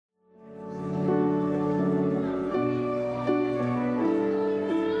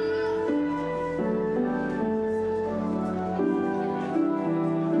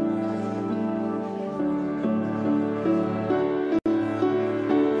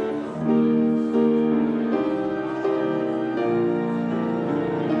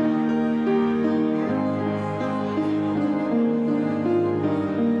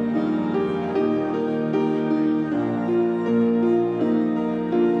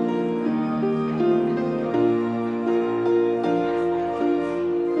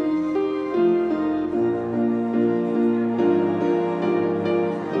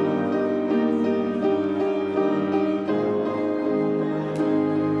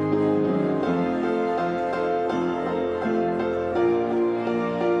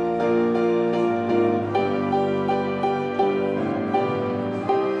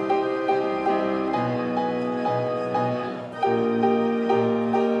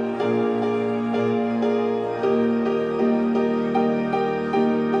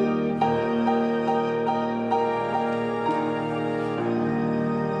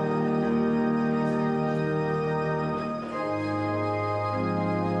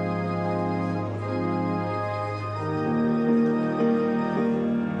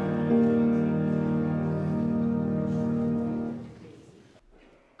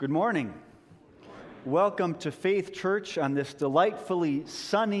Good morning. Welcome to Faith Church on this delightfully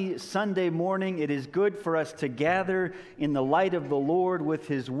sunny Sunday morning. It is good for us to gather in the light of the Lord with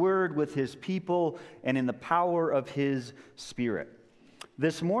His Word, with His people, and in the power of His Spirit.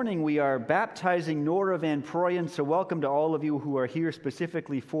 This morning we are baptizing Nora Van Proyen, so welcome to all of you who are here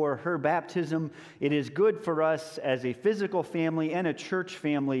specifically for her baptism. It is good for us as a physical family and a church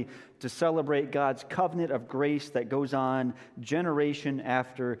family to celebrate God's covenant of grace that goes on generation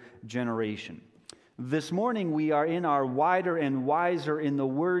after generation. This morning we are in our Wider and Wiser in the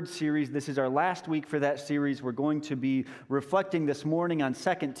Word series. This is our last week for that series. We're going to be reflecting this morning on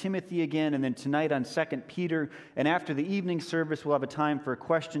 2 Timothy again, and then tonight on 2 Peter. And after the evening service, we'll have a time for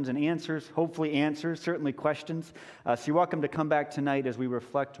questions and answers, hopefully answers, certainly questions. So you're welcome to come back tonight as we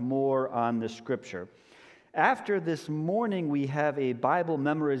reflect more on the Scripture. After this morning, we have a Bible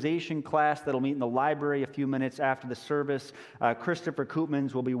memorization class that'll meet in the library a few minutes after the service. Christopher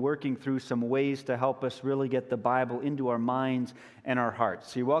Koopmans will be working through some ways to help us really get the Bible into our minds and our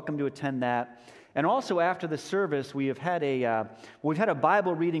hearts. So you're welcome to attend that. And also after the service, we've had a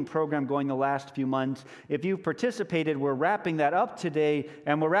Bible reading program going the last few months. If you've participated, we're wrapping that up today,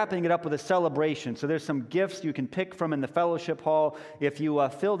 and we're wrapping it up with a celebration. So there's some gifts you can pick from in the fellowship hall. If you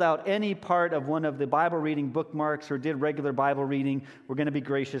filled out any part of one of the Bible reading bookmarks or did regular Bible reading, we're going to be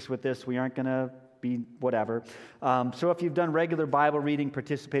gracious with this. We aren't going to be whatever. So if you've done regular Bible reading,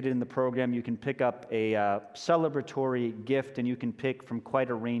 participated in the program, you can pick up a celebratory gift, and you can pick from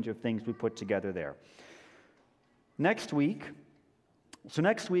quite a range of things we put together there. Next week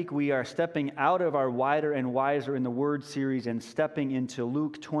we are stepping out of our Wider and Wiser in the Word series and stepping into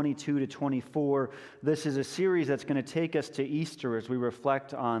Luke 22 to 24. This is a series that's going to take us to Easter as we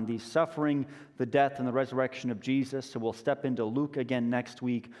reflect on the suffering, the death, and the resurrection of Jesus. So we'll step into Luke again next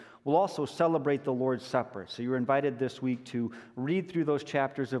week. We'll also celebrate the Lord's Supper. So you're invited this week to read through those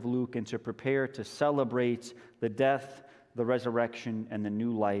chapters of Luke and to prepare to celebrate the death, the resurrection, and the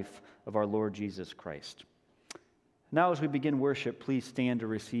new life of our Lord Jesus Christ. Now, as we begin worship, please stand to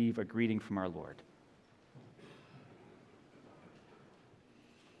receive a greeting from our Lord.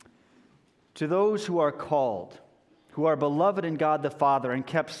 To those who are called, who are beloved in God the Father and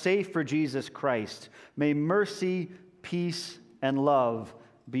kept safe for Jesus Christ, may mercy, peace, and love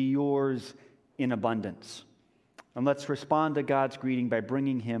be yours in abundance. And let's respond to God's greeting by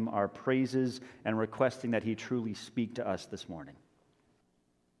bringing Him our praises and requesting that He truly speak to us this morning.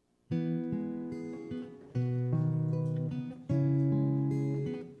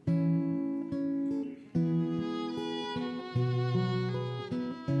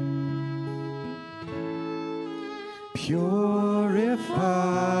 Purify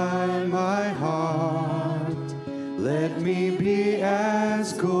my heart, let me be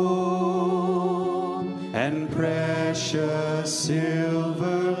as gold and precious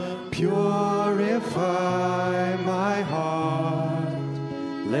silver. Purify my heart,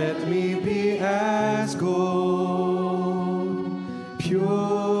 let me be as gold,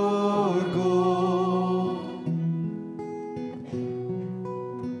 pure gold.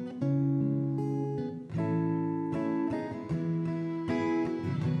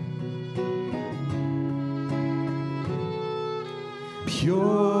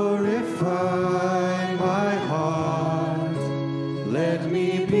 Purify my heart, let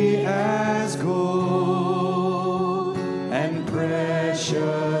me be as gold and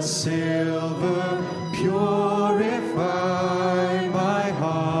precious silver. Purify my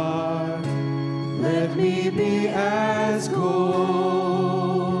heart, let me be as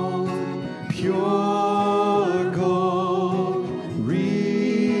gold, pure gold,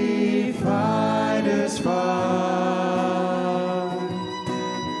 refiner's fire.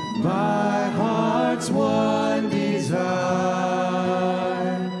 My heart's one desire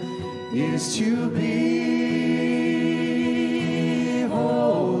is to be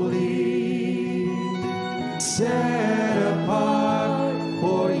holy, set apart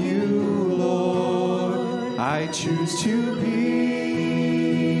for you, Lord. I choose to be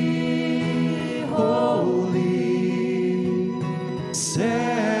holy,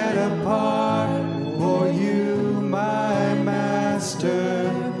 set apart for you, my Master,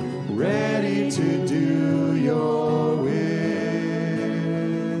 ready to do your will.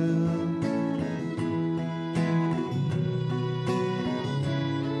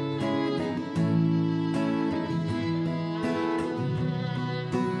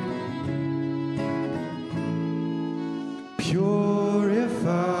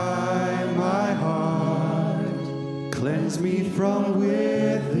 Purify my heart, cleanse me from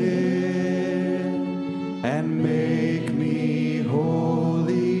within, and make me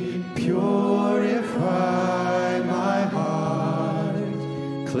holy. Purify my heart,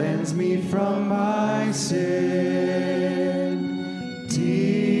 cleanse from my sin,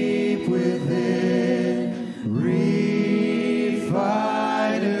 deep within, refiners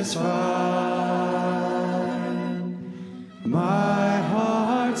find. My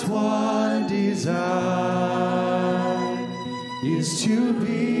heart's one desire is to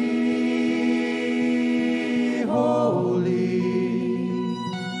be holy,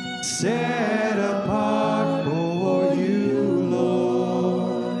 set apart for you,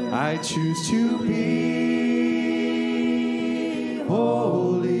 Lord. I choose to be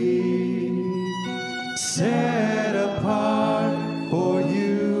holy, set apart for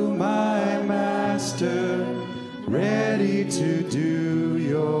you, my Master, ready to do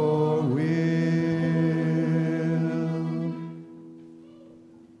your will.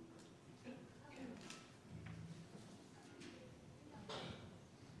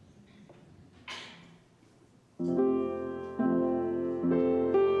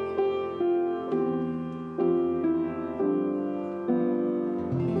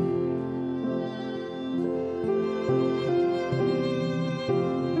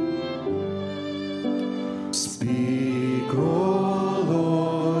 Speak, O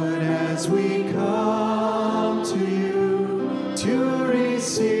Lord, as we come to you to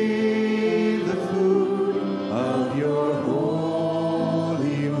receive the food of your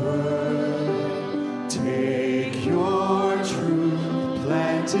holy word. Take your truth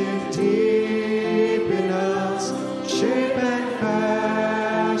planted deep in us, shape and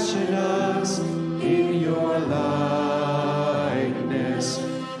fashion us in your likeness,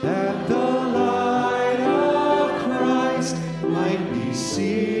 that the light of Christ might be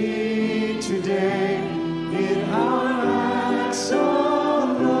seen today in our acts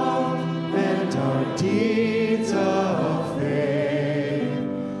of love and our deeds of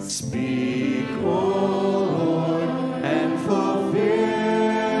faith. Speak, O Lord, and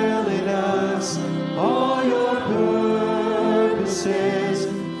fulfill in us all your purposes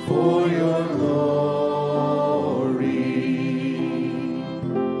for your glory.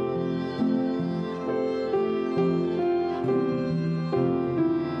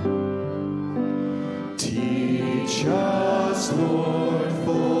 Teach us, Lord,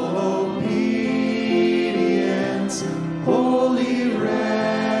 full obedience, holy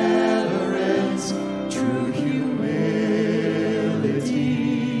reverence, true humility.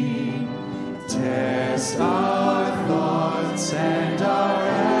 Test our thoughts and our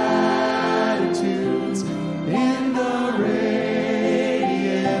attitudes in the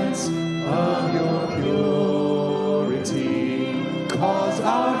radiance of your purity. Cause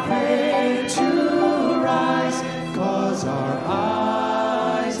our faith to rise, cause our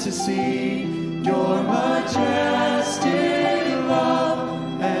eyes to see your majestic love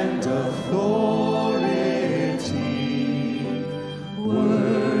and authority.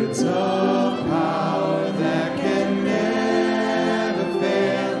 Words of power that can never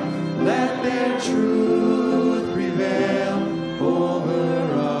fail, let their truth prevail over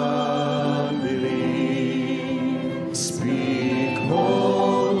unbelief. Speak,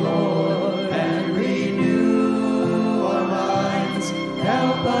 O Lord, and renew our minds.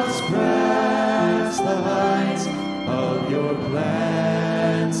 Help us grasp the heights of your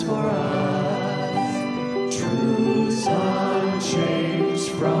plans for us. Truths unchanged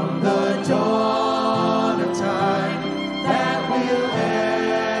from the dawn of time that will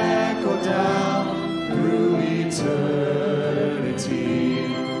echo down through eternity.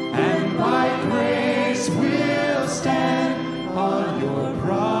 And by grace we'll stand on your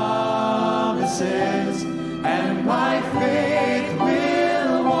promises, and by faith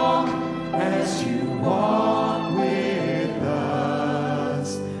we'll walk as you walk with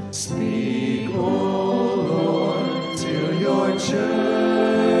us. Speak, O Lord, till your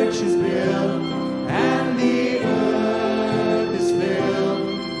church is built and the earth is filled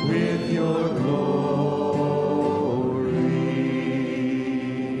with your glory.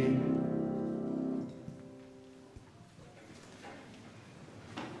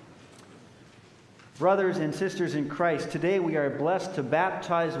 Brothers and sisters in Christ, today we are blessed to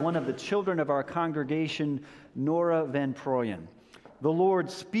baptize one of the children of our congregation, Nora Van Proyen. The Lord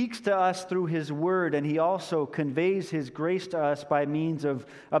speaks to us through his word, and he also conveys his grace to us by means of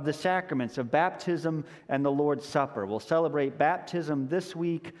the sacraments of baptism and the Lord's Supper. We'll celebrate baptism this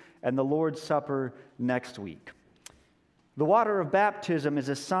week and the Lord's Supper next week. The water of baptism is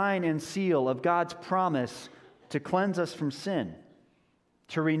a sign and seal of God's promise to cleanse us from sin,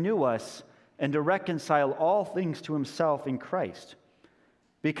 to renew us, and to reconcile all things to himself in Christ.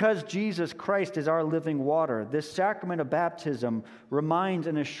 Because Jesus Christ is our living water, this sacrament of baptism reminds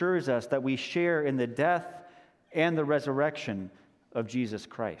and assures us that we share in the death and the resurrection of Jesus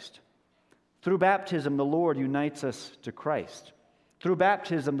Christ. Through baptism, the Lord unites us to Christ. Through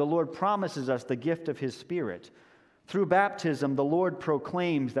baptism, the Lord promises us the gift of His Spirit. Through baptism, the Lord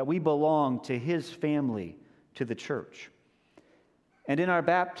proclaims that we belong to His family, to the church. And in our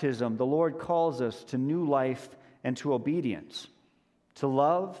baptism, the Lord calls us to new life and to obedience, to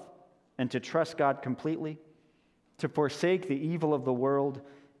love and to trust God completely, to forsake the evil of the world,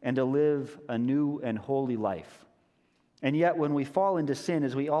 and to live a new and holy life. And yet, when we fall into sin,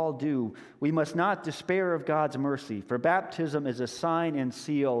 as we all do, we must not despair of God's mercy, for baptism is a sign and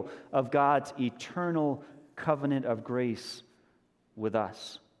seal of God's eternal covenant of grace with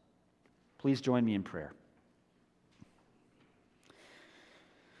us. Please join me in prayer.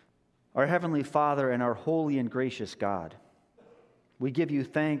 Our Heavenly Father and our holy and gracious God, we give you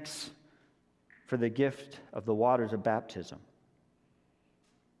thanks for the gift of the waters of baptism.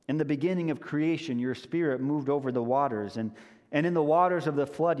 In the beginning of creation, your Spirit moved over the waters, and in the waters of the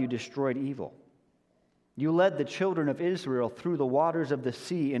flood, you destroyed evil. You led the children of Israel through the waters of the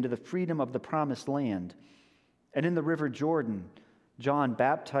sea into the freedom of the promised land. And in the river Jordan, John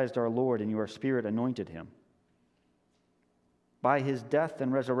baptized our Lord, and your Spirit anointed him. By his death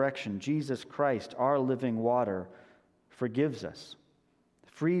and resurrection, Jesus Christ, our living water, forgives us,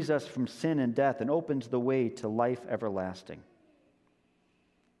 frees us from sin and death, and opens the way to life everlasting.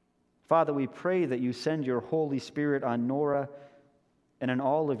 Father, we pray that you send your Holy Spirit on Nora and on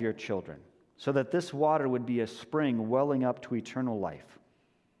all of your children, so that this water would be a spring welling up to eternal life.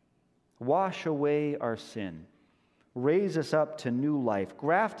 Wash away our sin. Raise us up to new life.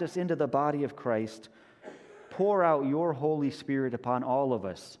 Graft us into the body of Christ. Pour out your Holy Spirit upon all of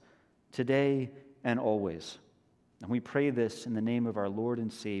us, today and always. And we pray this in the name of our Lord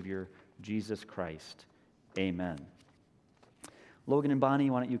and Savior, Jesus Christ. Amen. Logan and Bonnie,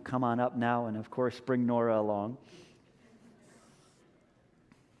 why don't you come on up now, and of course bring Nora along.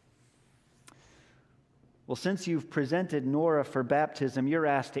 Well, since you've presented Nora for baptism, you're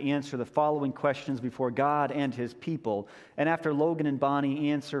asked to answer the following questions before God and His people. And after Logan and Bonnie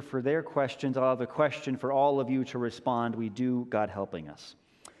answer for their questions, I'll have a question for all of you to respond. We do, God helping us.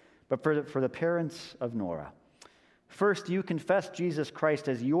 But for the parents of Nora, first, you confess Jesus Christ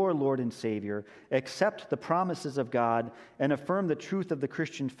as your Lord and Savior, accept the promises of God, and affirm the truth of the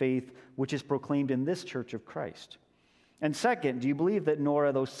Christian faith, which is proclaimed in this Church of Christ. And second, do you believe that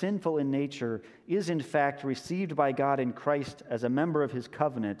Nora, though sinful in nature, is in fact received by God in Christ as a member of His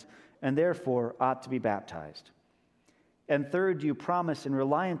covenant, and therefore ought to be baptized? And third, do you promise, in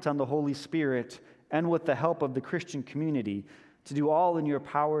reliance on the Holy Spirit and with the help of the Christian community, to do all in your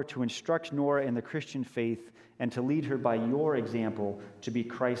power to instruct Nora in the Christian faith and to lead her by your example to be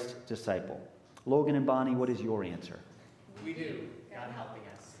Christ's disciple? Logan and Bonnie, what is your answer? We do. God helping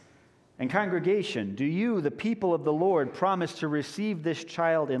us. And congregation, do you, the people of the Lord, promise to receive this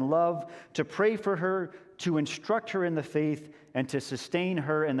child in love, to pray for her, to instruct her in the faith, and to sustain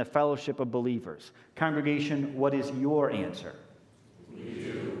her in the fellowship of believers? Congregation, what is your answer? We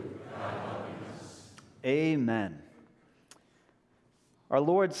do. God helping us. Amen. Our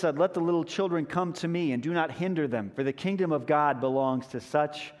Lord said, "Let the little children come to me, and do not hinder them, for the kingdom of God belongs to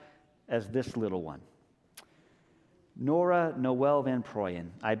such as this little one." Nora Noel Van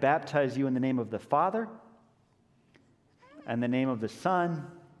Proyen, I baptize you in the name of the Father, and the name of the Son,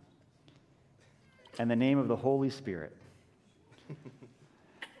 and the name of the Holy Spirit.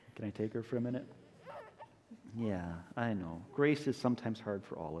 Can I take her for a minute? Yeah, I know. Grace is sometimes hard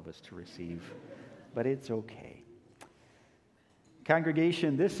for all of us to receive, but it's okay.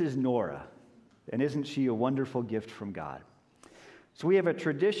 Congregation, this is Nora, and isn't she a wonderful gift from God? So we have a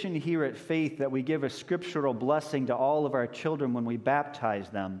tradition here at Faith that we give a scriptural blessing to all of our children when we baptize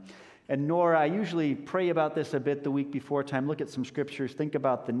them. And Nora, I usually pray about this a bit the week before time, look at some scriptures, think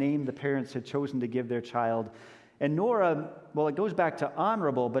about the name the parents had chosen to give their child. And Nora, well, it goes back to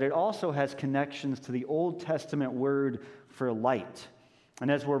honorable, but it also has connections to the Old Testament word for light. And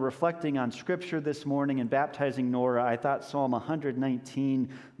as we're reflecting on Scripture this morning and baptizing Nora, I thought Psalm 119,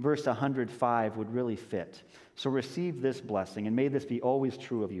 verse 105 would really fit. So receive this blessing, and may this be always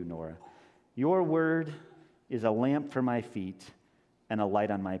true of you, Nora. Your word is a lamp for my feet and a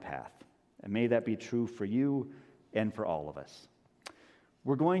light on my path. And may that be true for you and for all of us.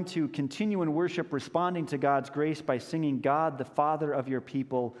 We're going to continue in worship, responding to God's grace by singing, "God, the Father of your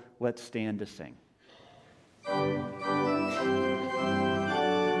people." Let's stand to sing.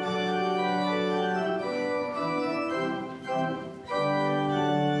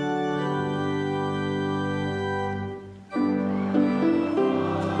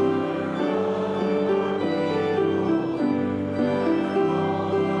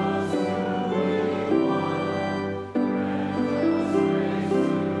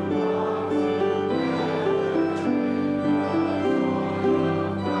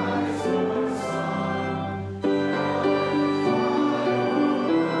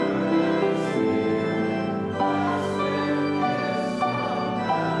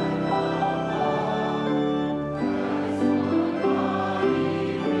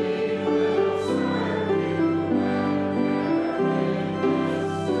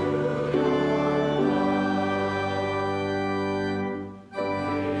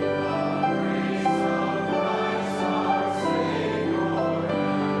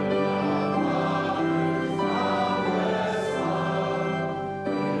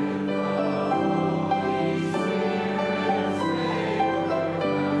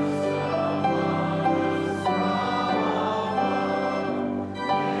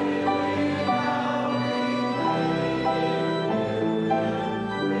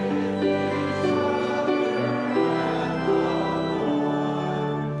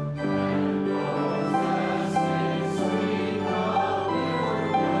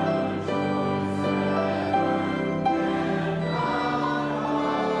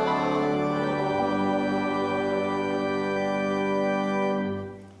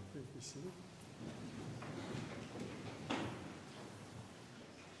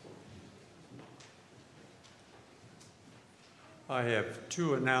 I have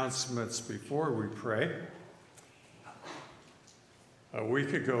two announcements before we pray. A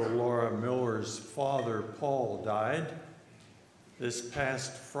week ago, Laura Miller's father, Paul, died. This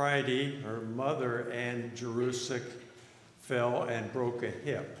past Friday, her mother, Ann Jerusik, fell and broke a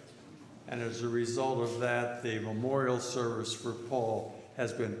hip. And as a result of that, the memorial service for Paul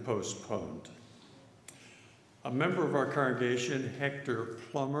has been postponed. A member of our congregation, Hector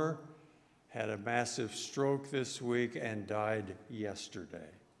Plummer, had a massive stroke this week and died yesterday.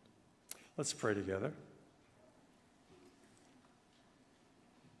 Let's pray together.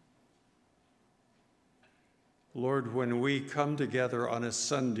 Lord, when we come together on a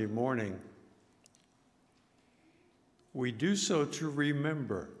Sunday morning, we do so to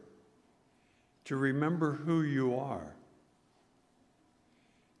remember who you are,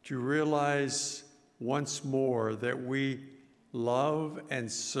 to realize once more that we love and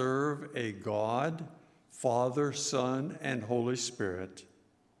serve a God, Father, Son, and Holy Spirit,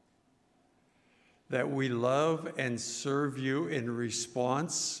 that we love and serve you in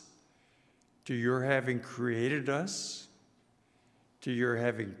response to your having created us, to your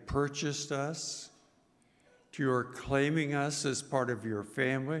having purchased us, to your claiming us as part of your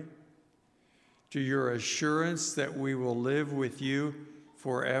family, to your assurance that we will live with you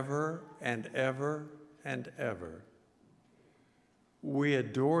forever and ever and ever. We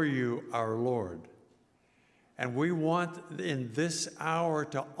adore you, our Lord, and we want in this hour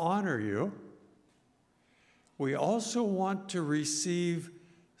to honor you. We also want to receive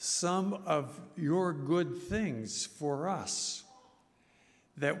some of your good things for us,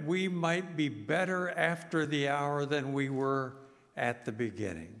 that we might be better after the hour than we were at the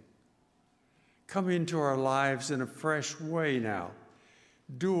beginning. Come into our lives in a fresh way now.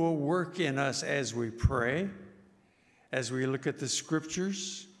 Do a work in us as we pray, as we look at the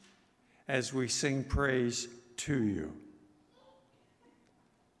scriptures, as we sing praise to you.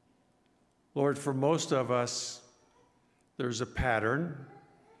 Lord, for most of us, there's a pattern: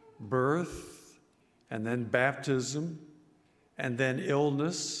 birth, and then baptism, and then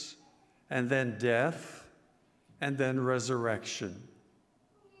illness, and then death, and then resurrection.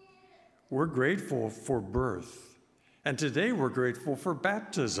 We're grateful for birth, and today we're grateful for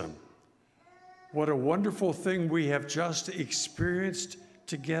baptism. What a wonderful thing we have just experienced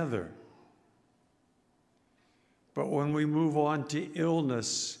together. But when we move on to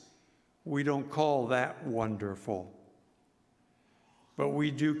illness, we don't call that wonderful. But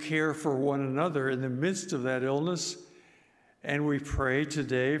we do care for one another in the midst of that illness. And we pray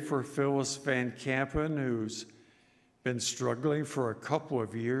today for Phyllis Van Kampen, who's been struggling for a couple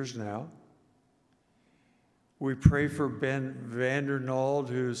of years now. We pray for Ben Vandernald,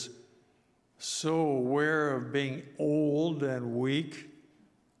 who's so aware of being old and weak.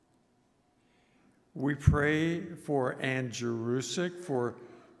 We pray for Ann Jerusik for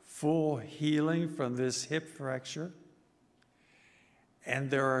full healing from this hip fracture. And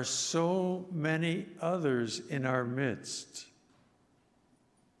there are so many others in our midst.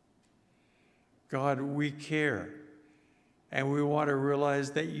 God, we care, and we want to realize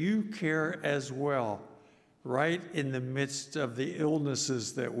that you care as well, right in the midst of the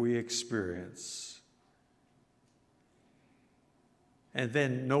illnesses that we experience. And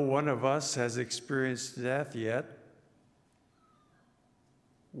then no one of us has experienced death yet.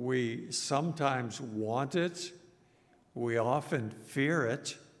 We sometimes want it, we often fear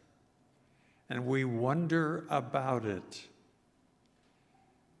it, and we wonder about it.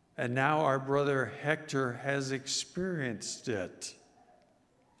 And now our brother Hector has experienced it.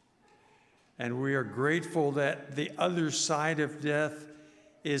 And we are grateful that the other side of death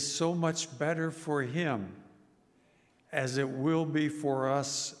is so much better for him, as it will be for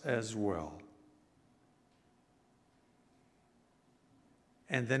us as well.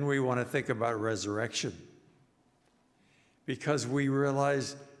 And then we want to think about resurrection, because we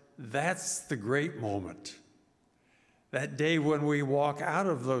realize that's the great moment. That day when we walk out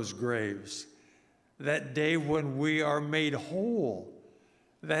of those graves, that day when we are made whole,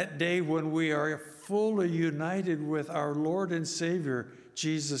 that day when we are fully united with our Lord and Savior,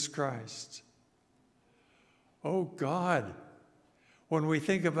 Jesus Christ. Oh God, when we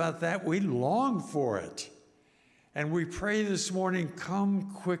think about that, we long for it. And we pray this morning,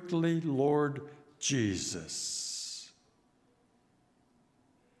 come quickly, Lord Jesus.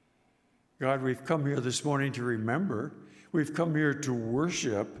 God, we've come here this morning to remember. We've come here to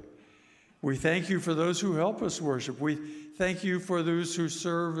worship. We thank you for those who help us worship. We thank you for those who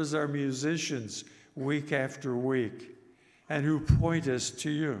serve as our musicians week after week and who point us to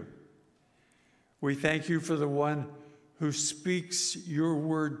you. We thank you for the one who speaks your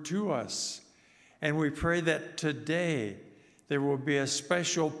word to us. And we pray that today There will be a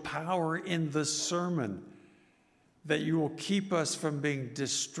special power in the sermon, that you will keep us from being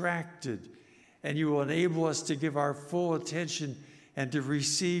distracted, and you will enable us to give our full attention and to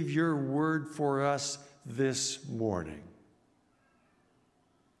receive your word for us this morning.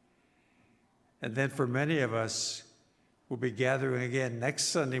 And then for many of us, we'll be gathering again next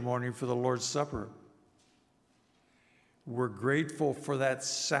Sunday morning for the Lord's Supper. We're grateful for that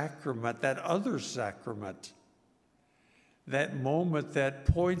sacrament, that other sacrament, that moment that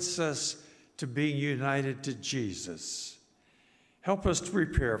points us to being united to Jesus. Help us to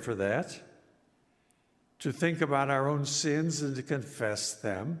prepare for that, to think about our own sins and to confess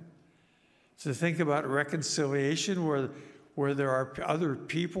them, to think about reconciliation where there are other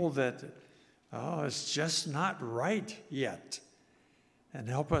people that, it's just not right yet, and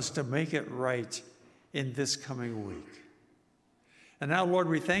help us to make it right in this coming week. And now, Lord,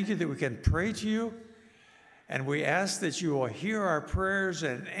 we thank you that we can pray to you, and we ask that you will hear our prayers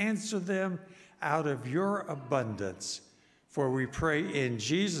and answer them out of your abundance. For we pray in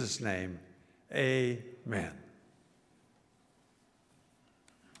Jesus' name, amen.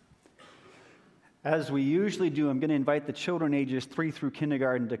 As we usually do, I'm going to invite the children ages 3 through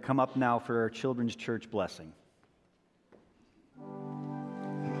kindergarten to come up now for our children's church blessing.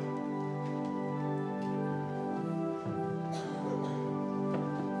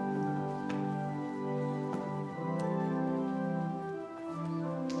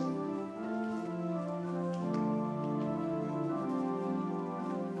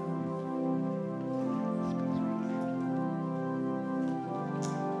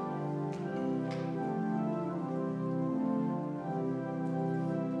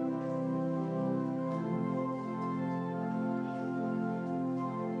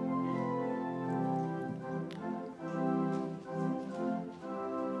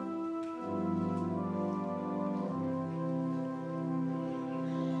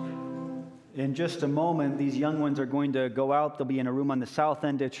 In just a moment, these young ones are going to go out. They'll be in a room on the south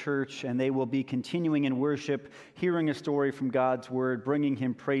end of church, and they will be continuing in worship, hearing a story from God's word, bringing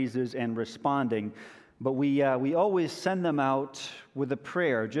him praises, and responding. But we always send them out with a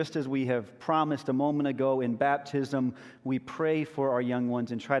prayer, just as we have promised a moment ago in baptism. We pray for our young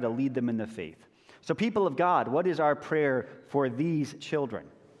ones and try to lead them in the faith. So, people of God, what is our prayer for these children?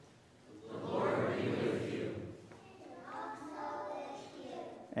 The Lord be with you.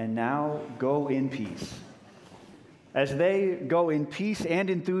 And now go in peace. As they go in peace and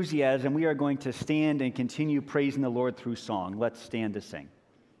enthusiasm, we are going to stand and continue praising the Lord through song. Let's stand to sing.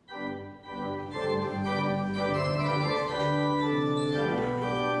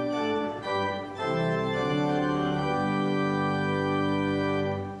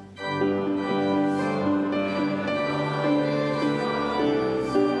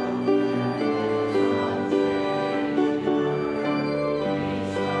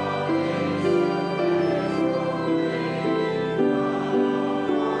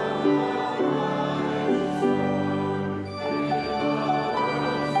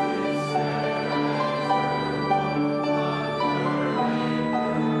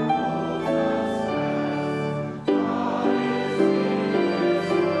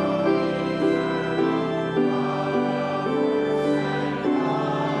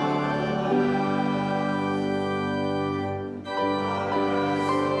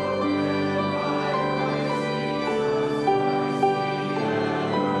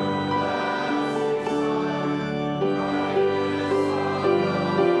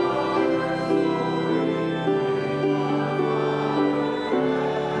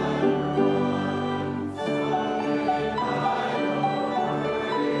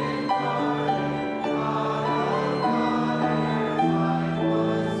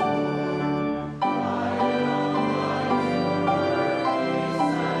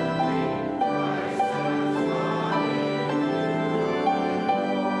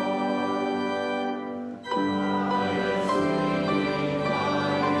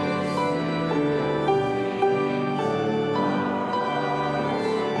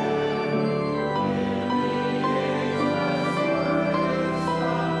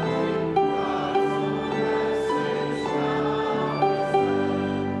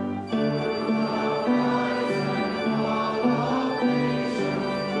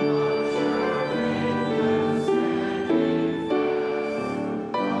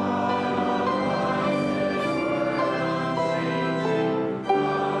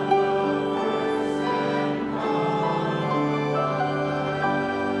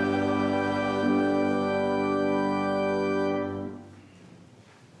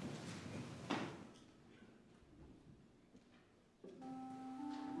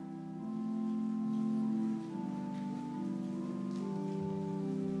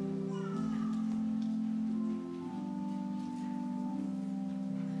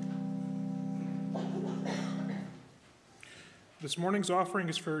 This morning's offering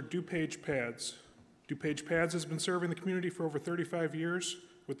is for DuPage Pads. DuPage Pads has been serving the community for over 35 years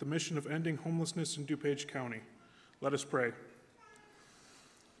with the mission of ending homelessness in DuPage County. Let us pray.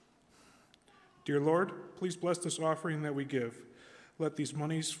 Dear Lord, please bless this offering that we give. Let these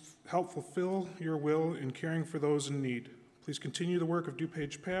monies help fulfill your will in caring for those in need. Please continue the work of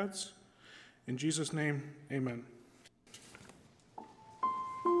DuPage Pads. In Jesus' name, amen.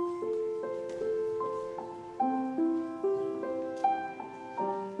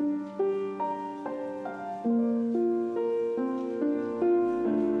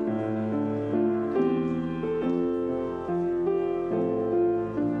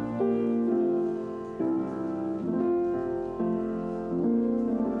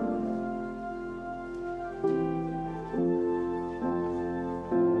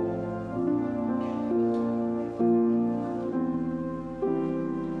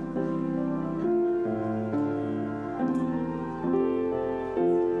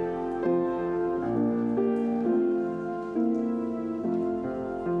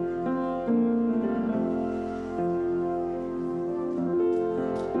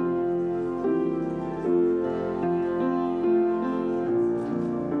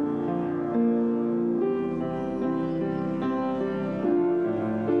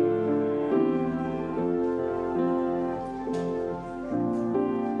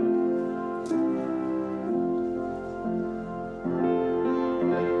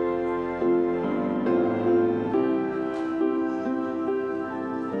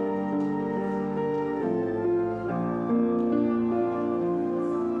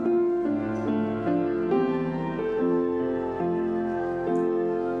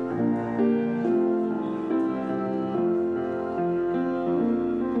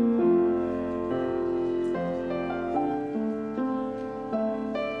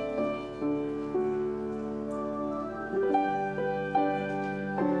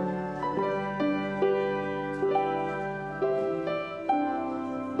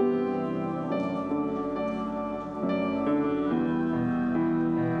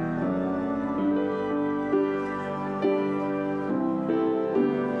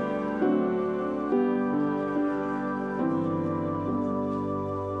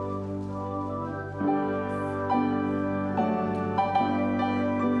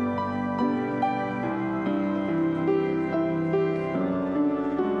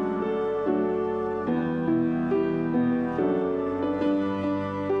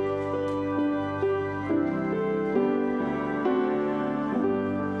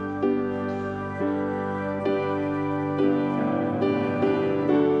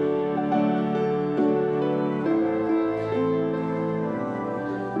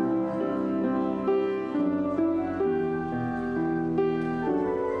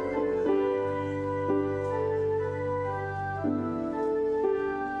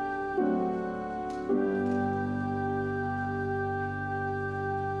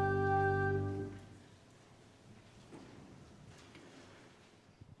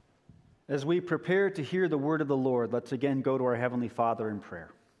 As we prepare to hear the word of the Lord, let's again go to our Heavenly Father in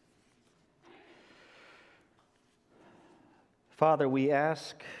prayer. Father, we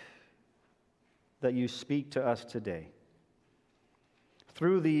ask that you speak to us today.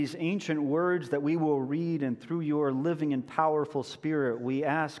 Through these ancient words that we will read and through your living and powerful Spirit, we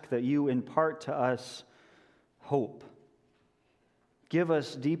ask that you impart to us hope. Give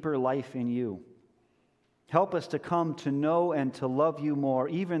us deeper life in you. Help us to come to know and to love you more,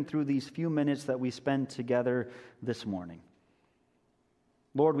 even through these few minutes that we spend together this morning.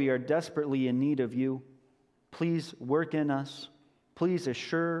 Lord, we are desperately in need of you. Please work in us. Please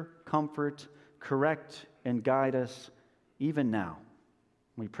assure, comfort, correct, and guide us even now.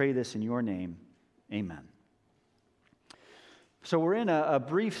 We pray this in your name. Amen. So we're in a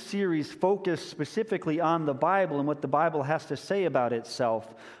brief series focused specifically on the Bible and what the Bible has to say about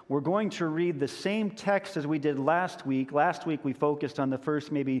itself. We're going to read the same text as we did last week. Last week we focused on the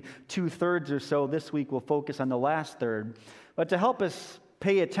first maybe 2/3 or so. This week we'll focus on the last third. But to help us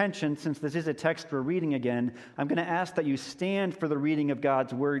pay attention, since this is a text we're reading again, I'm going to ask that you stand for the reading of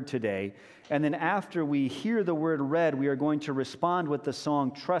God's Word today. And then after we hear the Word read, we are going to respond with the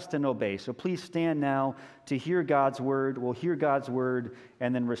song, Trust and Obey. So please stand now to hear God's Word. We'll hear God's Word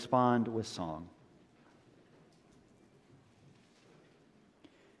and then respond with song.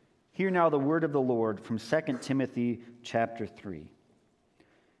 Hear now the word of the Lord from 2 Timothy chapter 3.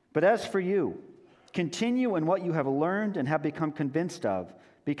 But as for you, continue in what you have learned and have become convinced of,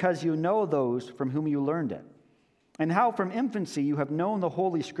 because you know those from whom you learned it, and how from infancy you have known the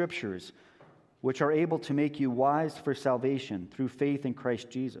Holy Scriptures, which are able to make you wise for salvation through faith in Christ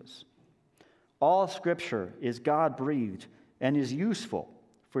Jesus. All Scripture is God-breathed and is useful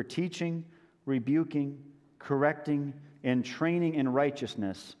for teaching, rebuking, correcting, and training in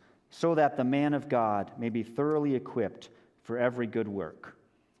righteousness, so that the man of God may be thoroughly equipped for every good work.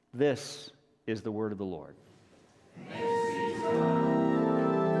 This is the word of the Lord.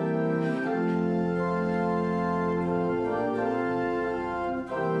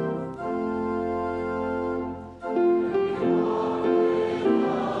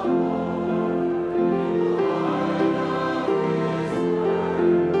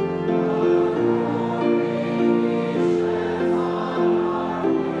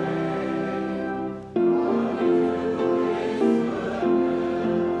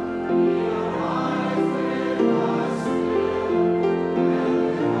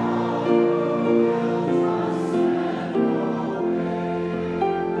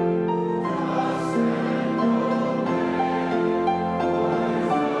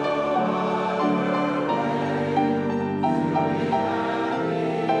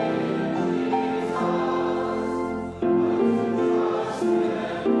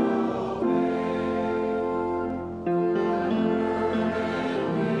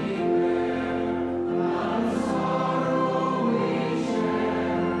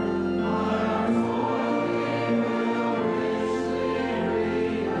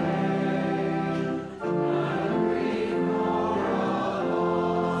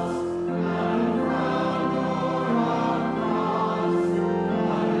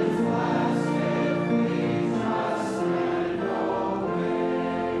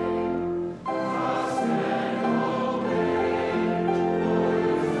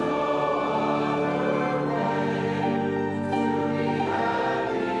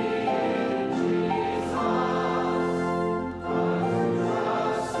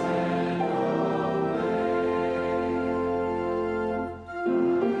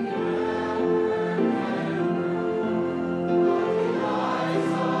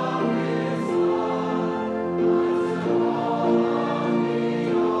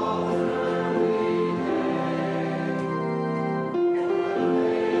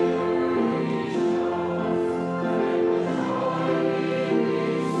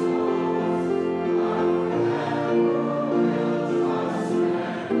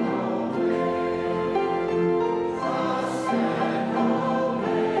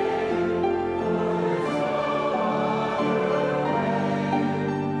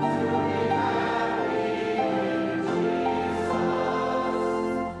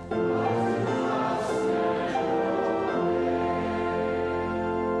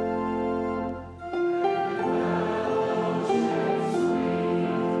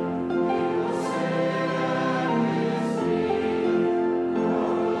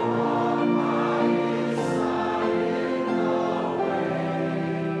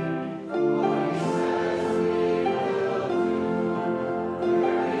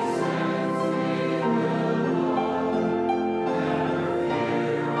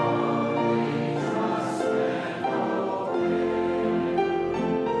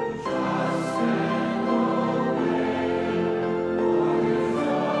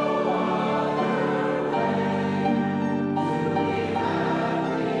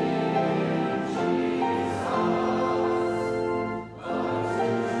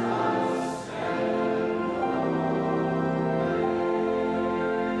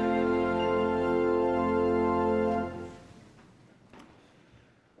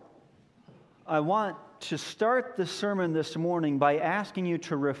 I want to start the sermon this morning by asking you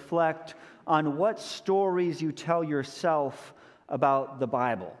to reflect on what stories you tell yourself about the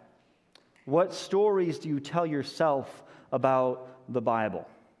Bible. What stories do you tell yourself about the Bible?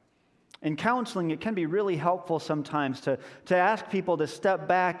 In counseling, it can be really helpful sometimes to ask people to step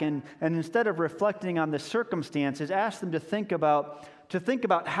back and instead of reflecting on the circumstances, ask them to think about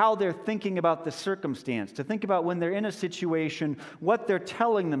how they're thinking about the circumstance, to think about when they're in a situation, what they're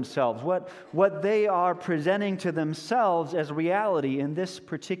telling themselves, what they are presenting to themselves as reality in this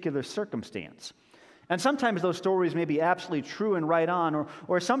particular circumstance. And sometimes those stories may be absolutely true and right on,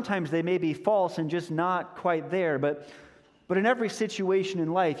 or sometimes they may be false and just not quite there. But in every situation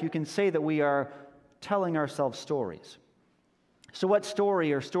in life, you can say that we are telling ourselves stories. So what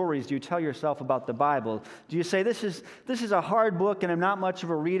story or stories do you tell yourself about the Bible? Do you say, this is a hard book and I'm not much of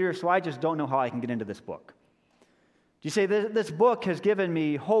a reader, so I just don't know how I can get into this book? Do you say, this book has given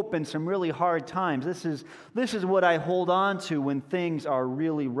me hope in some really hard times. This is what I hold on to when things are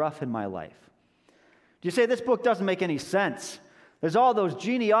really rough in my life? Do you say, this book doesn't make any sense? There's all those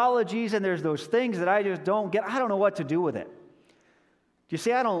genealogies and there's those things that I just don't get. I don't know what to do with it. Do you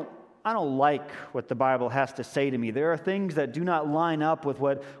say, I don't like what the Bible has to say to me. There are things that do not line up with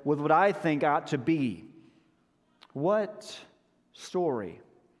what I think ought to be. What story?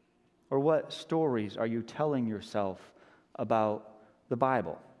 Or what stories are you telling yourself about the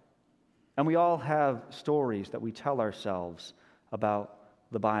Bible? And we all have stories that we tell ourselves about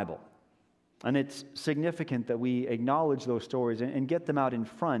the Bible. And it's significant that we acknowledge those stories and get them out in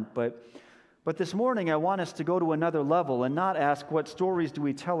front. But this morning I want us to go to another level and not ask what stories do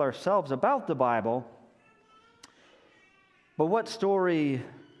we tell ourselves about the Bible, but what story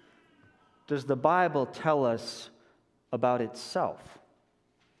does the Bible tell us about itself?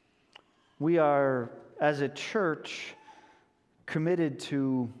 We are, as a church, committed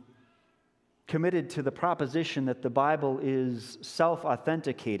to the proposition that the Bible is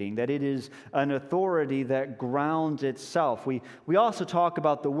self-authenticating, that it is an authority that grounds itself. We also talk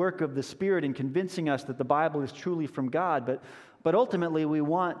about the work of the Spirit in convincing us that the Bible is truly from God, but ultimately we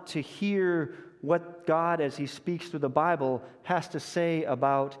want to hear what God, as He speaks through the Bible, has to say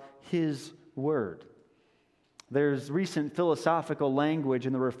about His Word. There's recent philosophical language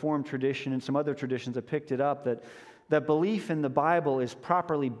in the Reformed tradition, and some other traditions have picked it up, that belief in the Bible is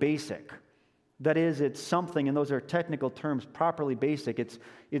properly basic. That is, it's something, and those are technical terms, properly basic. It's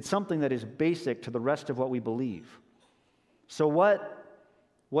something that is basic to the rest of what we believe. So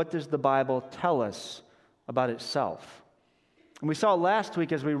what does the Bible tell us about itself? And we saw last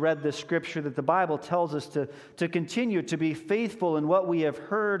week as we read this scripture that the Bible tells us to continue to be faithful in what we have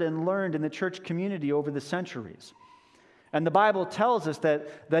heard and learned in the church community over the centuries. And the Bible tells us that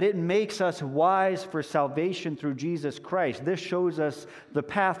it makes us wise for salvation through Jesus Christ. This shows us the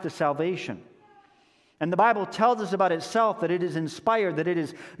path to salvation. And the Bible tells us about itself that it is inspired, that it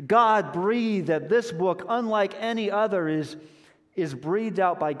is God-breathed, that this book, unlike any other, is breathed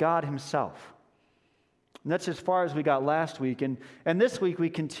out by God Himself. And that's as far as we got last week. And this week we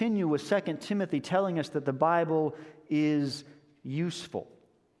continue with 2 Timothy telling us that the Bible is useful.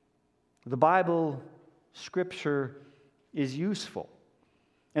 The Bible, Scripture, is useful.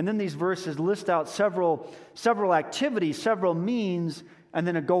 And then these verses list out several activities, several means, and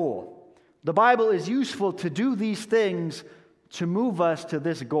then a goal. The Bible is useful to do these things to move us to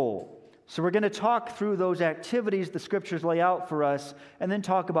this goal. So we're going to talk through those activities the Scriptures lay out for us and then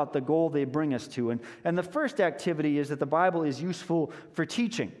talk about the goal they bring us to. And the first activity is that the Bible is useful for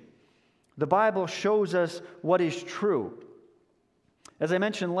teaching. The Bible shows us what is true. As I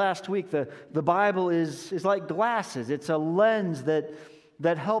mentioned last week, the Bible is like glasses. It's a lens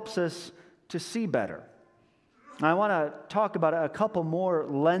that helps us to see better. I want to talk about a couple more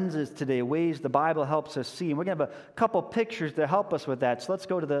lenses today, ways the Bible helps us see. And we're going to have a couple pictures to help us with that. So let's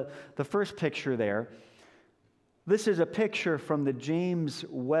go to the first picture there. This is a picture from the James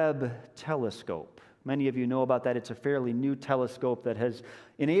Webb Telescope. Many of you know about that. It's a fairly new telescope that has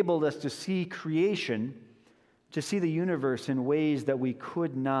enabled us to see creation, to see the universe in ways that we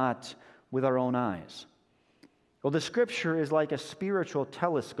could not with our own eyes. Well, the Scripture is like a spiritual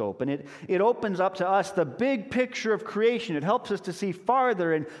telescope, and it opens up to us the big picture of creation. It helps us to see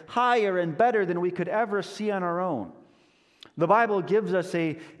farther and higher and better than we could ever see on our own. The Bible gives us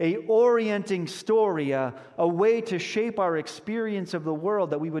a orienting story, a way to shape our experience of the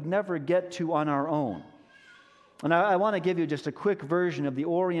world that we would never get to on our own. And I want to give you just a quick version of the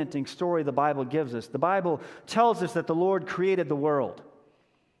orienting story the Bible gives us. The Bible tells us that the Lord created the world.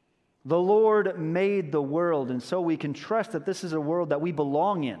 The Lord made the world, and so we can trust that this is a world that we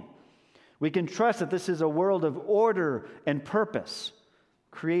belong in. We can trust that this is a world of order and purpose,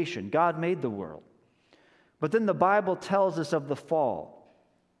 creation. God made the world. But then the Bible tells us of the fall.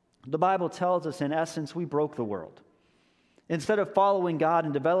 The Bible tells us, in essence, we broke the world. Instead of following God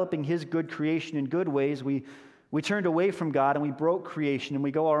and developing His good creation in good ways, we turned away from God and we broke creation and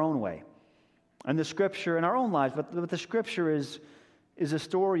we go our own way. And the Scripture, in our own lives, but the Scripture is a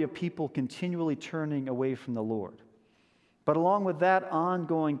story of people continually turning away from the Lord. But along with that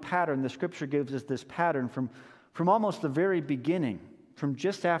ongoing pattern, the Scripture gives us this pattern from almost the very beginning, from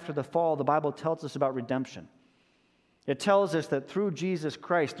just after the fall. The Bible tells us about redemption. It tells us that through Jesus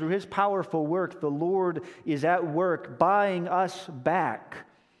Christ, through His powerful work, the Lord is at work buying us back,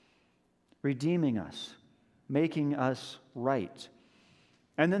 redeeming us, making us right.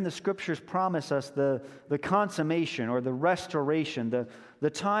 And then the Scriptures promise us the consummation or the restoration, the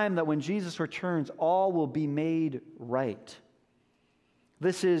time that when Jesus returns, all will be made right.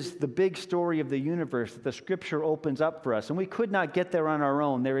 This is the big story of the universe that the Scripture opens up for us. And we could not get there on our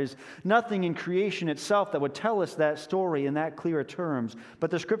own. There is nothing in creation itself that would tell us that story in that clear terms.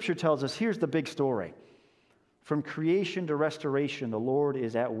 But the Scripture tells us, here's the big story. From creation to restoration, the Lord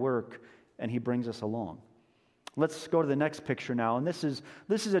is at work, and He brings us along. Let's go to the next picture now, and this is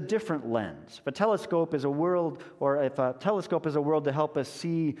a different lens. If a telescope is a world to help us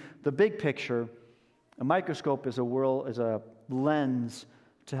see the big picture, a microscope is lens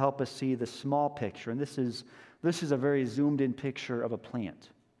to help us see the small picture. And this is a very zoomed-in picture of a plant.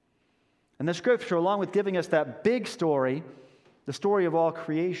 And the Scripture, along with giving us that big story, the story of all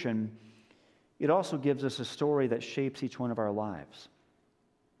creation, it also gives us a story that shapes each one of our lives.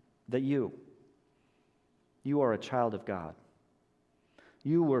 That you are a child of God.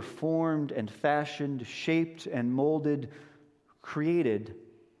 You were formed and fashioned, shaped and molded, created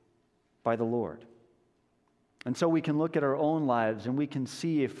by the Lord. And so we can look at our own lives and we can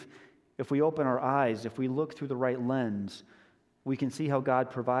see if we open our eyes, if we look through the right lens, we can see how God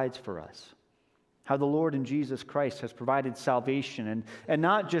provides for us. How the Lord in Jesus Christ has provided salvation, and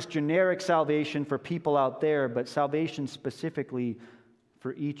not just generic salvation for people out there, but salvation specifically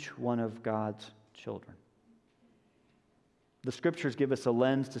for each one of God's children. The Scriptures give us a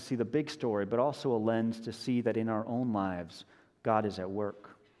lens to see the big story, but also a lens to see that in our own lives, God is at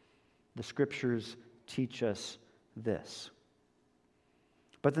work. The Scriptures teach us this.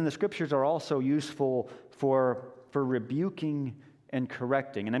 But then the Scriptures are also useful for rebuking and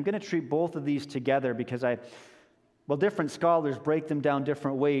correcting. And I'm going to treat both of these together because different scholars break them down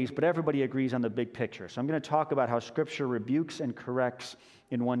different ways, but everybody agrees on the big picture. So I'm going to talk about how Scripture rebukes and corrects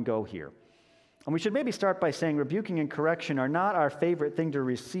in one go here. And we should maybe start by saying rebuking and correction are not our favorite thing to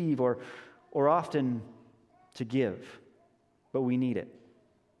receive or often to give, but we need it.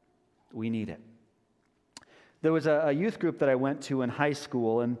 We need it. There was a youth group that I went to in high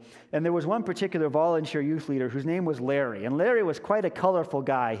school, and there was one particular volunteer youth leader whose name was Larry. And Larry was quite a colorful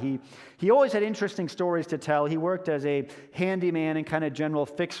guy. He always had interesting stories to tell. He worked as a handyman and kind of general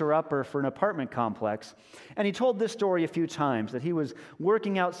fixer-upper for an apartment complex. And he told this story a few times, that he was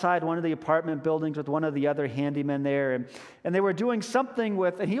working outside one of the apartment buildings with one of the other handymen there, and they were doing something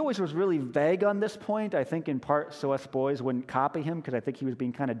with, and he always was really vague on this point, I think in part so us boys wouldn't copy him, because I think he was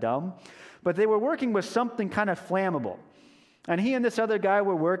being kind of dumb. But they were working with something kind of flammable. And he and this other guy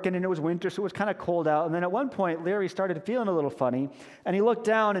were working, and it was winter, so it was kind of cold out. And then at one point, Larry started feeling a little funny, and he looked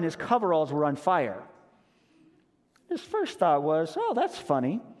down, and his coveralls were on fire. His first thought was, oh, that's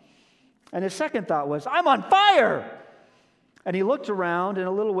funny. And his second thought was, I'm on fire! And he looked around, and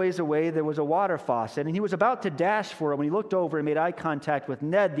a little ways away, there was a water faucet, and he was about to dash for it when he looked over and made eye contact with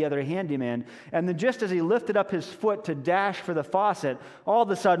Ned, the other handyman. And then just as he lifted up his foot to dash for the faucet, all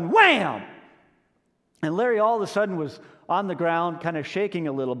of a sudden, wham! And Larry all of a sudden was on the ground, kind of shaking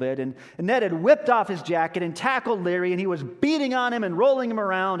a little bit, and Ned had whipped off his jacket and tackled Larry, and he was beating on him and rolling him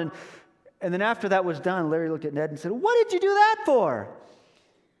around. And then after that was done, Larry looked at Ned and said, what did you do that for?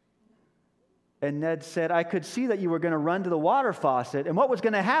 And Ned said, I could see that you were going to run to the water faucet, and what was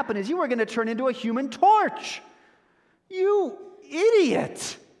going to happen is you were going to turn into a human torch. You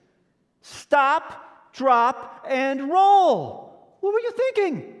idiot! Stop, drop, and roll. What were you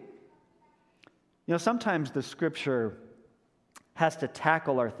thinking? You know, sometimes the Scripture has to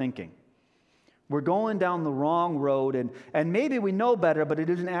tackle our thinking. We're going down the wrong road, and maybe we know better, but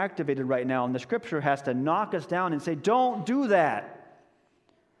it isn't activated right now, and the Scripture has to knock us down and say, don't do that.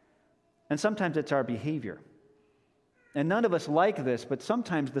 And sometimes it's our behavior. And none of us like this, but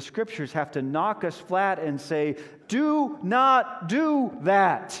sometimes the Scriptures have to knock us flat and say, do not do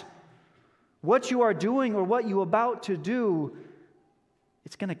that. What you are doing or what you're about to do,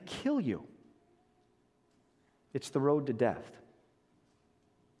 it's going to kill you. It's the road to death.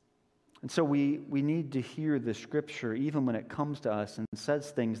 And so we need to hear the Scripture even when it comes to us and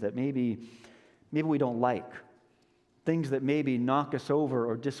says things that maybe we don't like. Things that maybe knock us over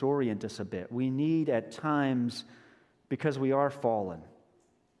or disorient us a bit. We need at times, because we are fallen,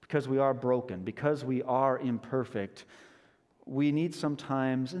 because we are broken, because we are imperfect, we need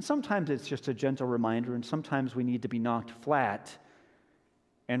sometimes, and sometimes it's just a gentle reminder, and sometimes we need to be knocked flat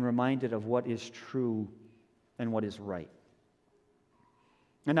and reminded of what is true and what is right.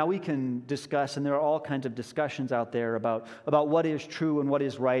 And now we can discuss, and there are all kinds of discussions out there about what is true and what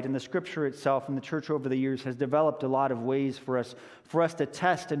is right. And the Scripture itself and the church over the years has developed a lot of ways for us to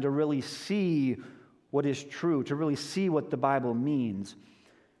test and to really see what is true, to really see what the Bible means.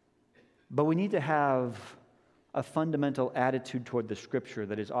 But we need to have a fundamental attitude toward the Scripture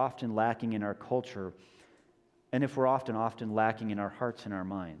that is often lacking in our culture, and if we're often lacking in our hearts and our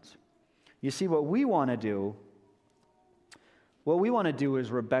minds. You see, what we want to do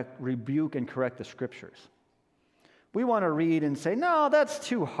is rebuke and correct the Scriptures. We want to read and say, no, that's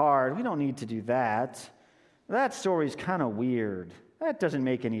too hard. We don't need to do that. That story's kind of weird. That doesn't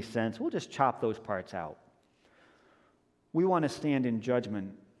make any sense. We'll just chop those parts out. We want to stand in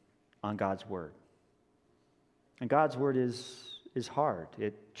judgment on God's Word. And God's Word is hard.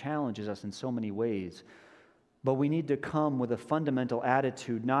 It challenges us in so many ways. But we need to come with a fundamental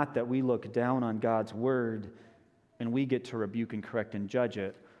attitude, not that we look down on God's Word and we get to rebuke and correct and judge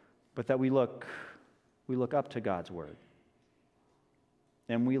it, but that we look up to God's word.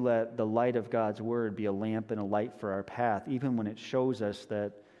 And we let the light of God's word be a lamp and a light for our path, even when it shows us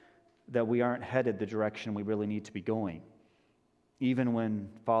that we aren't headed the direction we really need to be going. Even when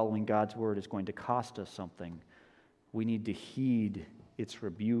following God's word is going to cost us something, we need to heed its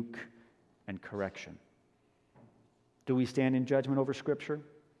rebuke and correction. Do we stand in judgment over Scripture?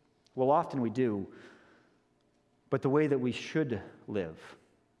 Well, often we do. But the way that we should live,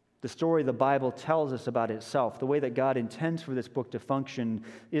 the story the Bible tells us about itself, the way that God intends for this book to function,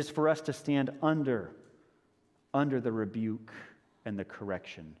 is for us to stand under the rebuke and the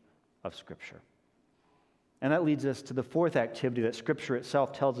correction of Scripture. And that leads us to the fourth activity that Scripture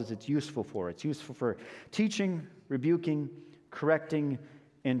itself tells us it's useful for. It's useful for teaching, rebuking, correcting,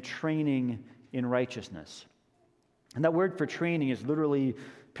 and training in righteousness. And that word for training is literally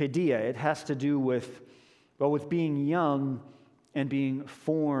paideia. It has to do with being young and being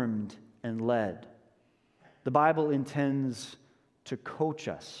formed and led. The Bible intends to coach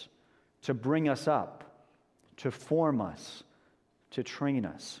us, to bring us up, to form us, to train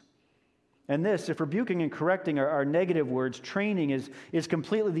us. And this, if rebuking and correcting are negative words, training is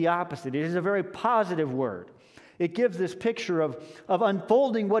completely the opposite. It is a very positive word. It gives this picture of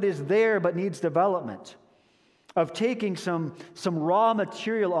unfolding what is there but needs development, of taking some raw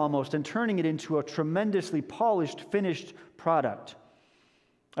material almost and turning it into a tremendously polished, finished product,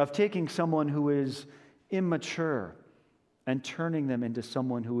 of taking someone who is immature and turning them into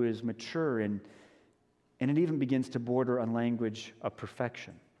someone who is mature, and it even begins to border on language of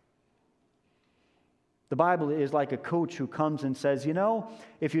perfection. The Bible is like a coach who comes and says,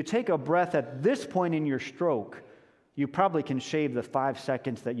 if you take a breath at this point in your stroke, you probably can shave the 5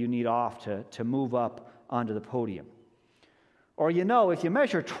 seconds that you need off to move up onto the podium. Or if you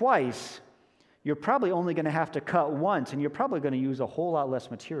measure twice, you're probably only going to have to cut once, and you're probably going to use a whole lot less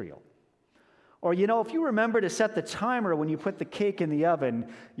material. Or if you remember to set the timer when you put the cake in the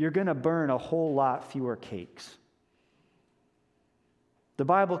oven, you're going to burn a whole lot fewer cakes. The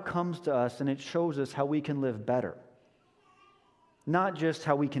Bible comes to us and it shows us how we can live better. Not just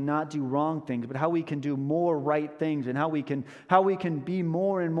how we cannot do wrong things, but how we can do more right things, and how we can be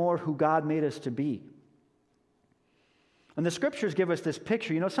more and more who God made us to be. And the Scriptures give us this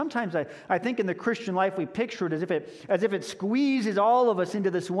picture. Sometimes I think in the Christian life we picture it as if it squeezes all of us into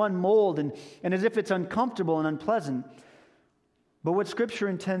this one mold, and as if it's uncomfortable and unpleasant. But what Scripture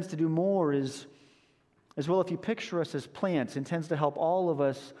intends to do more is, if you picture us as plants, intends to help all of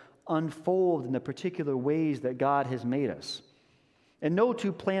us unfold in the particular ways that God has made us. And no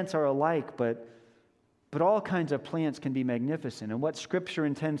two plants are alike, but all kinds of plants can be magnificent. And what Scripture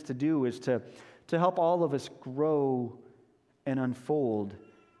intends to do is to help all of us grow and unfold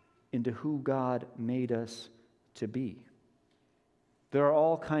into who God made us to be. There are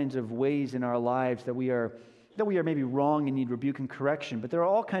all kinds of ways in our lives that we are maybe wrong and need rebuke and correction, but there are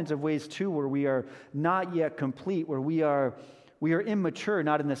all kinds of ways too where we are not yet complete, where we are immature,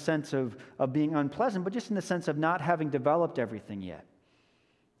 not in the sense of being unpleasant, but just in the sense of not having developed everything yet.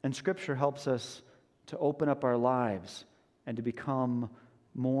 And Scripture helps us to open up our lives and to become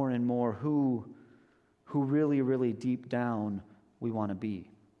more and more who really, really deep down we want to be.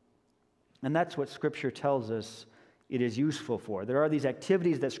 And that's what Scripture tells us it is useful for. There are these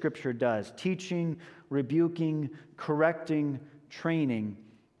activities that Scripture does: teaching, rebuking, correcting, training.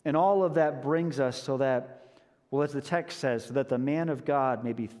 And all of that brings us so that, as the text says, so that the man of God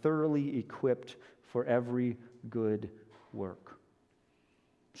may be thoroughly equipped for every good work.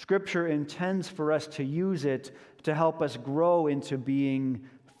 Scripture intends for us to use it to help us grow into being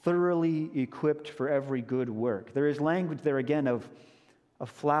thoroughly equipped for every good work. There is language there again of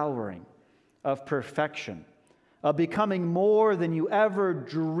flowering, of perfection, of becoming more than you ever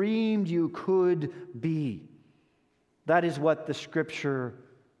dreamed you could be. That is what the Scripture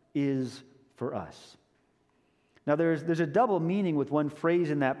is for us. Now there's a double meaning with one phrase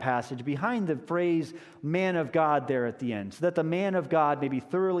in that passage behind the phrase man of God there at the end, so that the man of God may be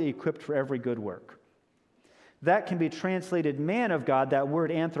thoroughly equipped for every good work. That can be translated man of God, that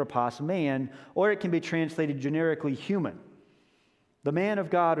word anthropos, man, or it can be translated generically human. The man of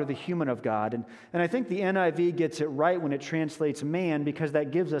God or the human of God. And I think the NIV gets it right when it translates man, because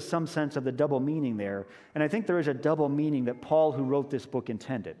that gives us some sense of the double meaning there. And I think there is a double meaning that Paul, who wrote this book,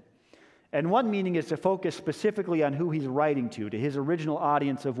 intended. And one meaning is to focus specifically on who he's writing to his original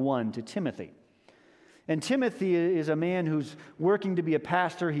audience of one, to Timothy. And Timothy is a man who's working to be a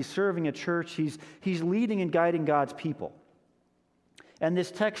pastor. He's serving a church. He's leading and guiding God's people. And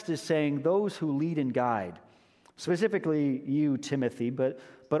this text is saying those who lead and guide, specifically you, Timothy, but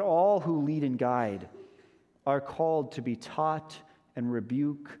all who lead and guide, are called to be taught and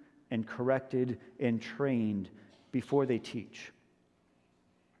rebuked and corrected and trained before they teach.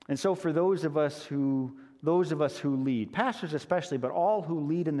 And so for those of us who lead, pastors especially, but all who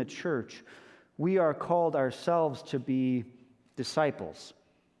lead in the church, we are called ourselves to be disciples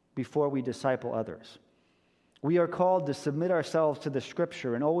before we disciple others. We are called to submit ourselves to the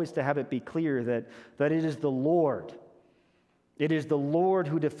Scripture and always to have it be clear that it is the Lord. It is the Lord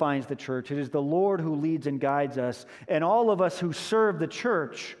who defines the church. It is the Lord who leads and guides us. And all of us who serve the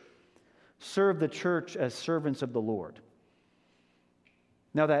church as servants of the Lord.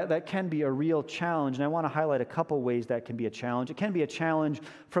 Now, that can be a real challenge, and I want to highlight a couple ways that can be a challenge. It can be a challenge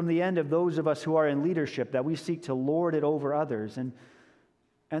from the end of those of us who are in leadership, that we seek to lord it over others, and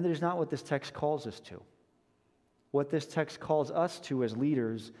that is not what this text calls us to. What this text calls us to as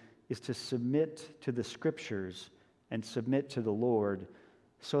leaders is to submit to the Scriptures and submit to the Lord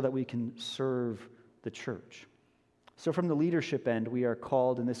so that we can serve the church. So from the leadership end, we are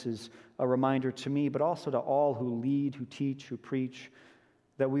called, and this is a reminder to me, but also to all who lead, who teach, who preach,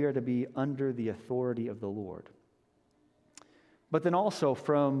 that we are to be under the authority of the Lord. But then also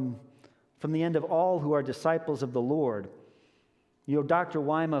from the end of all who are disciples of the Lord, Dr.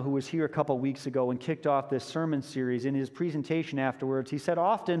 Wyma, who was here a couple weeks ago and kicked off this sermon series, in his presentation afterwards, he said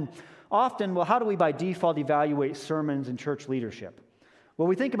often, well, how do we by default evaluate sermons in church leadership? Well,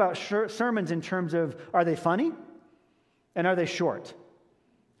 we think about sermons in terms of, are they funny? And are they short?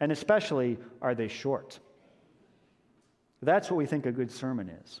 And especially, are they short? That's what we think a good sermon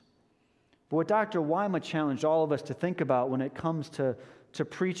is. But what Dr. Wyma challenged all of us to think about when it comes to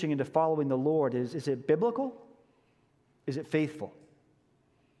preaching and to following the Lord is it biblical? Is it faithful?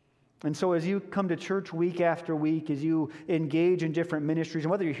 And so as you come to church week after week, as you engage in different ministries,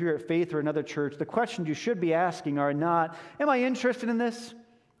 and whether you're here at Faith or another church, the questions you should be asking are not, am I interested in this?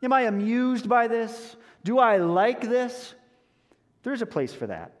 Am I amused by this? Do I like this? There's a place for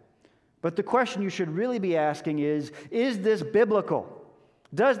that. But the question you should really be asking is this biblical?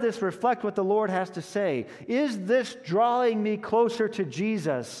 Does this reflect what the Lord has to say? Is this drawing me closer to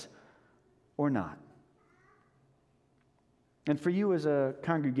Jesus or not? And for you as a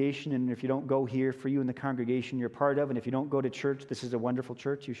congregation, and if you don't go here, for you in the congregation you're part of, and if you don't go to church, this is a wonderful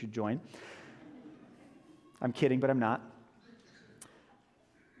church, you should join. I'm kidding, but I'm not.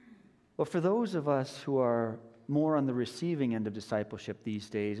 Well, for those of us who are more on the receiving end of discipleship these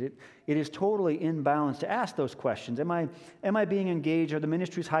days, it is totally in balance to ask those questions. Am I being engaged? Are the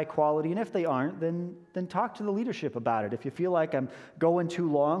ministries high quality? And if they aren't, then talk to the leadership about it. If you feel like I'm going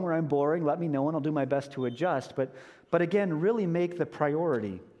too long or I'm boring, let me know and I'll do my best to adjust. But again, really make the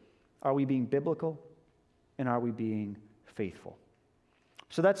priority, are we being biblical and are we being faithful?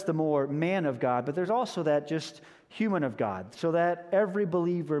 So that's the more man of God, but there's also that just human of God, so that every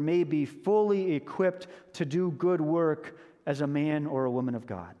believer may be fully equipped to do good work as a man or a woman of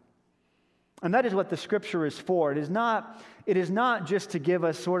God. And that is what the Scripture is for. It is not just to give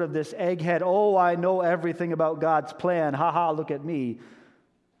us sort of this egghead, oh, I know everything about God's plan, ha, look at me.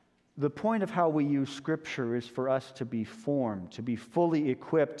 The point of how we use Scripture is for us to be formed, to be fully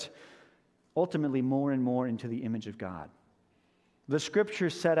equipped, ultimately more and more into the image of God. The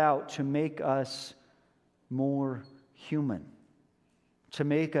Scriptures set out to make us more human, to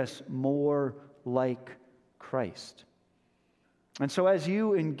make us more like Christ. And so as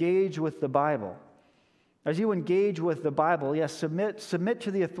you engage with the Bible, yes, submit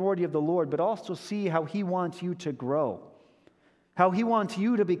to the authority of the Lord, but also see how He wants you to grow, how He wants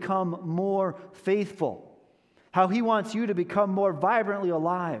you to become more faithful, how He wants you to become more vibrantly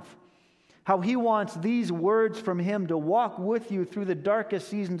alive, how He wants these words from Him to walk with you through the darkest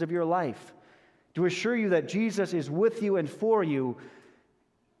seasons of your life, to assure you that Jesus is with you and for you,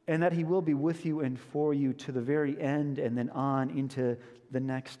 and that He will be with you and for you to the very end and then on into the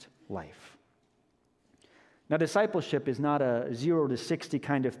next life. Now, discipleship is not a 0 to 60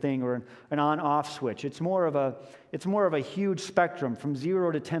 kind of thing or an on-off switch. It's more of a huge spectrum from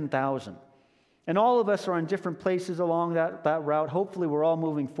 0 to 10,000. And all of us are on different places along that route. Hopefully, we're all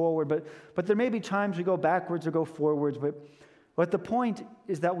moving forward, but there may be times we go backwards or go forwards. But the point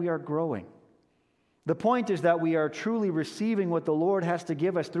is that we are growing. The point is that we are truly receiving what the Lord has to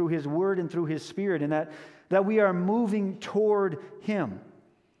give us through His Word and through His Spirit, and that we are moving toward Him.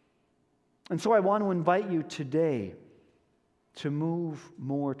 And so I want to invite you today to move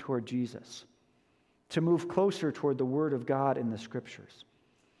more toward Jesus, to move closer toward the Word of God in the Scriptures,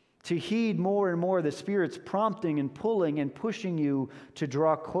 to heed more and more the Spirit's prompting and pulling and pushing you to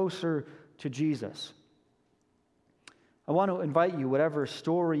draw closer to Jesus. I want to invite you, whatever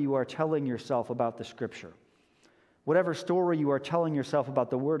story you are telling yourself about the Scripture, whatever story you are telling yourself about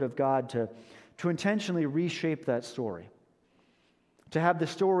the Word of God, to to intentionally reshape that story, to have the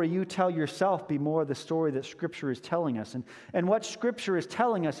story you tell yourself be more the story that Scripture is telling us. And what Scripture is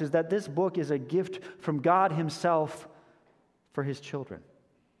telling us is that this book is a gift from God Himself for His children,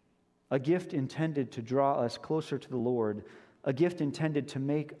 a gift intended to draw us closer to the Lord, a gift intended to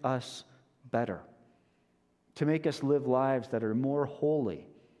make us better, to make us live lives that are more holy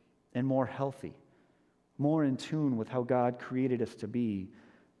and more healthy, more in tune with how God created us to be,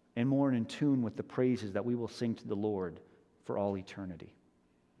 and more in tune with the praises that we will sing to the Lord for all eternity.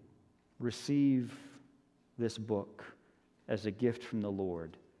 Receive this book as a gift from the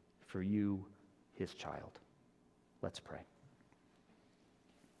Lord for you, His child. Let's pray.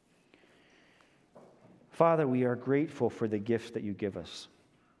 Father, we are grateful for the gifts that you give us.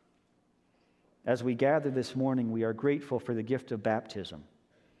 As we gather this morning, we are grateful for the gift of baptism,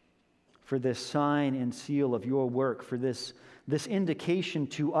 for this sign and seal of your work, for this indication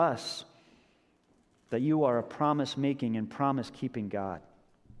to us that you are a promise-making and promise-keeping God.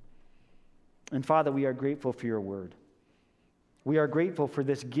 And Father, we are grateful for your word. We are grateful for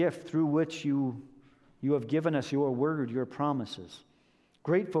this gift through which you have given us your word, your promises.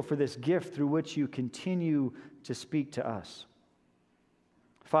 Grateful for this gift through which you continue to speak to us.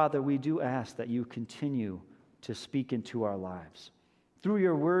 Father, we do ask that you continue to speak into our lives. Through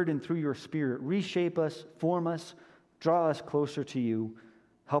your word and through your Spirit, reshape us, form us, draw us closer to you.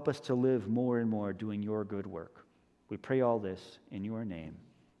 Help us to live more and more doing your good work. We pray all this in your name.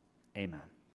 Amen.